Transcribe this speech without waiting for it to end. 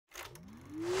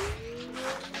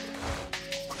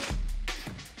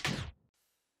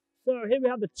So here we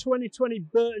have the 2020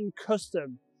 Burton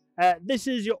Custom. This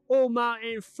is your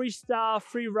all-mountain freestyle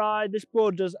free ride. This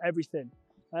board does everything.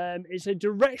 It's a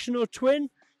directional twin.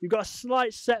 You've got a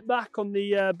slight setback on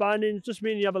the bindings, just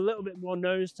meaning you have a little bit more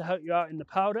nose to help you out in the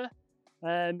powder.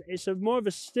 It's more of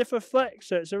a stiffer flex,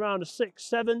 so it's around a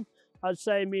 6-7, I'd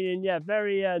say, meaning yeah,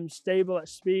 very stable at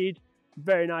speed,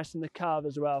 very nice in the carve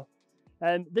as well.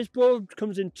 This board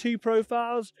comes in two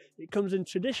profiles. It comes in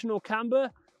traditional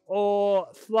camber or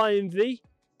flying V,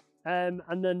 and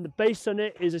then the base on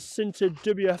it is a sintered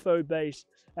WFO base.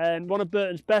 One of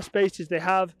Burton's best bases they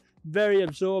have, very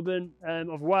absorbent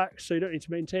of wax, so you don't need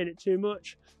to maintain it too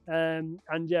much, and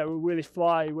yeah, it will really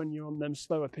fly when you're on them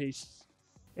slower pieces.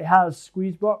 It has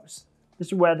squeeze box. This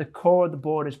is where the core of the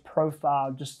board is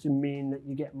profiled, just to mean that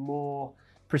you get more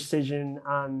precision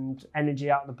and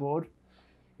energy out of the board.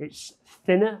 It's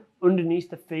thinner underneath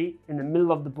the feet, in the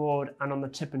middle of the board and on the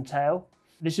tip and tail.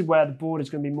 This is where the board is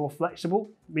going to be more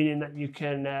flexible, meaning that you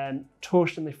can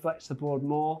torsionally flex the board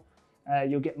more.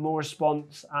 You'll get more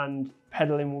response and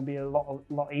pedaling will be a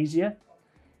lot easier.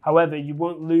 However, you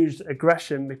won't lose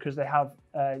aggression because they have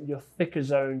your thicker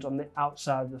zones on the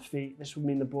outside of the feet. This will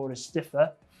mean the board is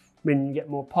stiffer, meaning you get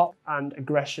more pop and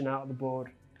aggression out of the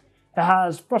board. It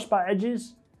has frostbite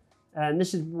edges, and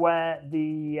this is where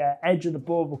the edge of the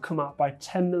board will come out by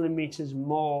 10 millimeters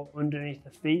more underneath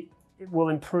the feet. It will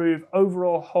improve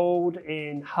overall hold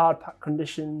in hard pack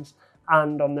conditions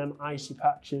and on them icy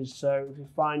patches. So if you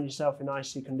find yourself in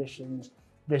icy conditions,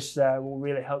 this will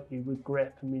really help you with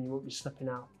grip. I mean, you won't be slipping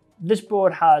out. This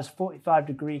board has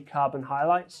 45-degree carbon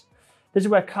highlights. This is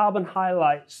where carbon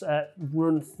highlights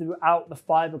run throughout the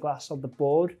fiberglass of the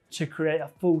board to create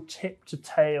a full tip to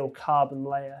tail carbon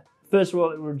layer. First of all,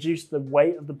 it will reduce the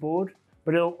weight of the board,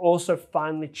 but it'll also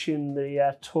finely tune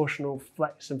the torsional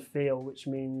flex and feel, which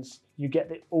means you get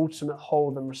the ultimate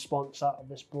hold and response out of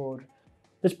this board.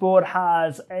 This board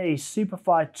has a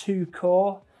Superfly 2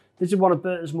 core. This is one of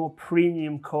Burton's more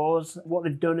premium cores. What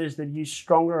they've done is they've used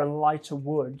stronger and lighter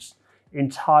woods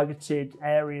in targeted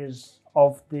areas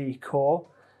of the core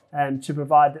to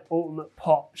provide the ultimate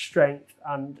pop, strength,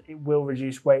 and it will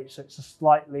reduce weight. So it's a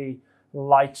slightly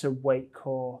lighter weight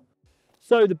core.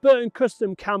 So the Burton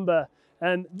Custom Camber.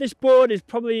 This board is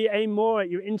probably aimed more at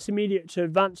your intermediate to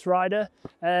advanced rider.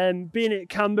 Being at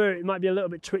camber, it might be a little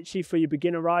bit twitchy for your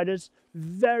beginner riders.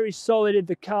 Very solid in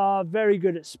the car, very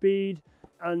good at speed.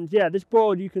 And yeah, this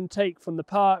board you can take from the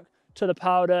park to the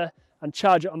powder and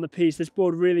charge it on the piece. This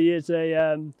board really is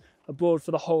a board for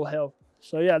the whole hill.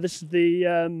 So yeah, this is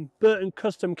the Burton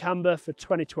Custom Camber for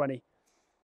 2020.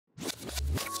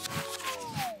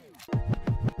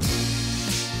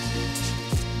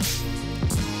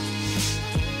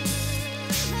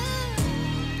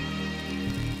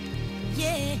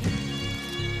 Yeah.